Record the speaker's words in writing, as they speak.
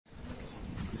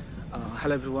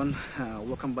Hello everyone,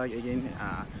 welcome back again.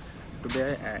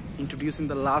 Today introducing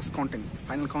the last content,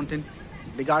 final content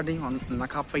regarding on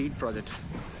Nakapa project.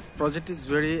 Project is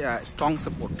very strong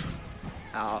support,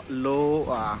 low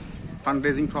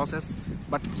fundraising process,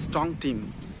 but strong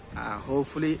team.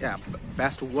 Hopefully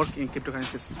best work in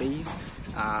cryptocurrency space.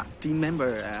 Team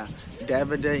member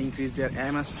David increased their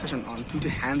AMS session on Twitter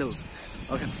handles.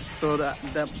 Okay, so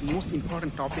the most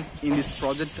important topic in this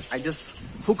project, I just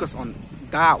focus on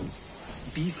DAO,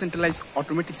 decentralized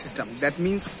automatic system. That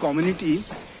means community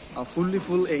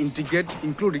full integrate,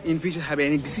 including in future have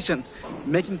any decision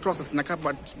making process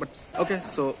Nakapa. But okay,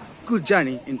 so good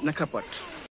journey in Nakapa.